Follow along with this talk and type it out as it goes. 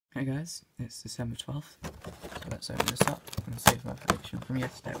Hey guys, it's December 12th, so let's open this up and see if my prediction from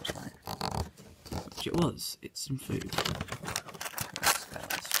yesterday was right. Which it was, it's some food.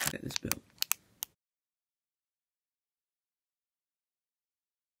 Let's get this built.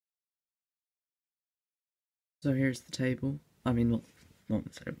 So here's the table, not the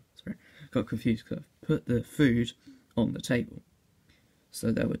table, sorry. Got confused because I've put the food on the table.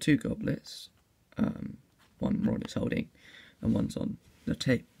 So there were two goblets, one Ron is holding and one's on the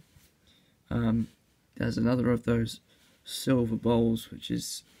table. There's another of those silver bowls which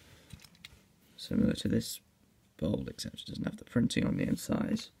is similar to this bowl except it doesn't have the printing on the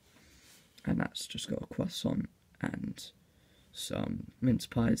inside, and that's just got a croissant and some mince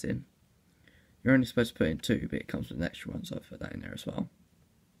pies in. You're only supposed to put in two, but it comes with an extra one, so I've put that in there as well.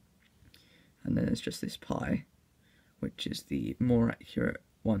 And then there's just this pie, which is the more accurate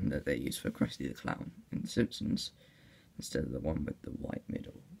one that they use for Krusty the Clown in The Simpsons, instead of the one with the white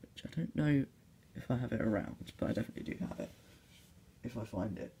middle, which I don't know if I have it around, but I definitely do have it. If I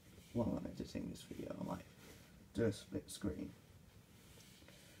find it while I'm editing this video, I might do a split screen.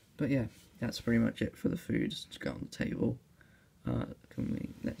 But yeah, that's pretty much it for the foods to go on the table.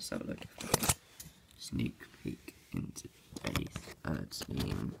 Let's have a look. Sneak peek into today's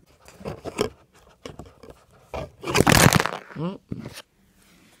team. Oh.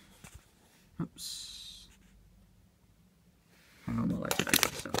 Oops. Hang on while I take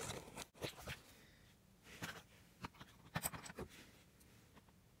this up.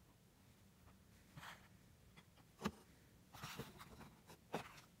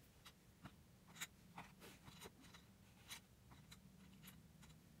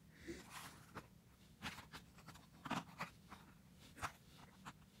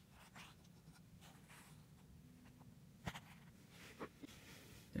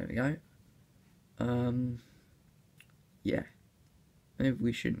 There we go. Yeah. Maybe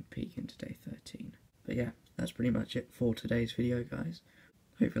we shouldn't peek into day 13. But yeah, that's pretty much it for today's video, guys.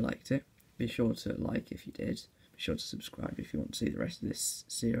 Hope you liked it. Be sure to like if you did. Be sure to subscribe if you want to see the rest of this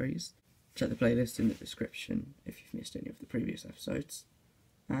series. Check the playlist in the description if you've missed any of the previous episodes.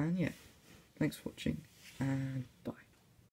 And yeah, thanks for watching, and bye.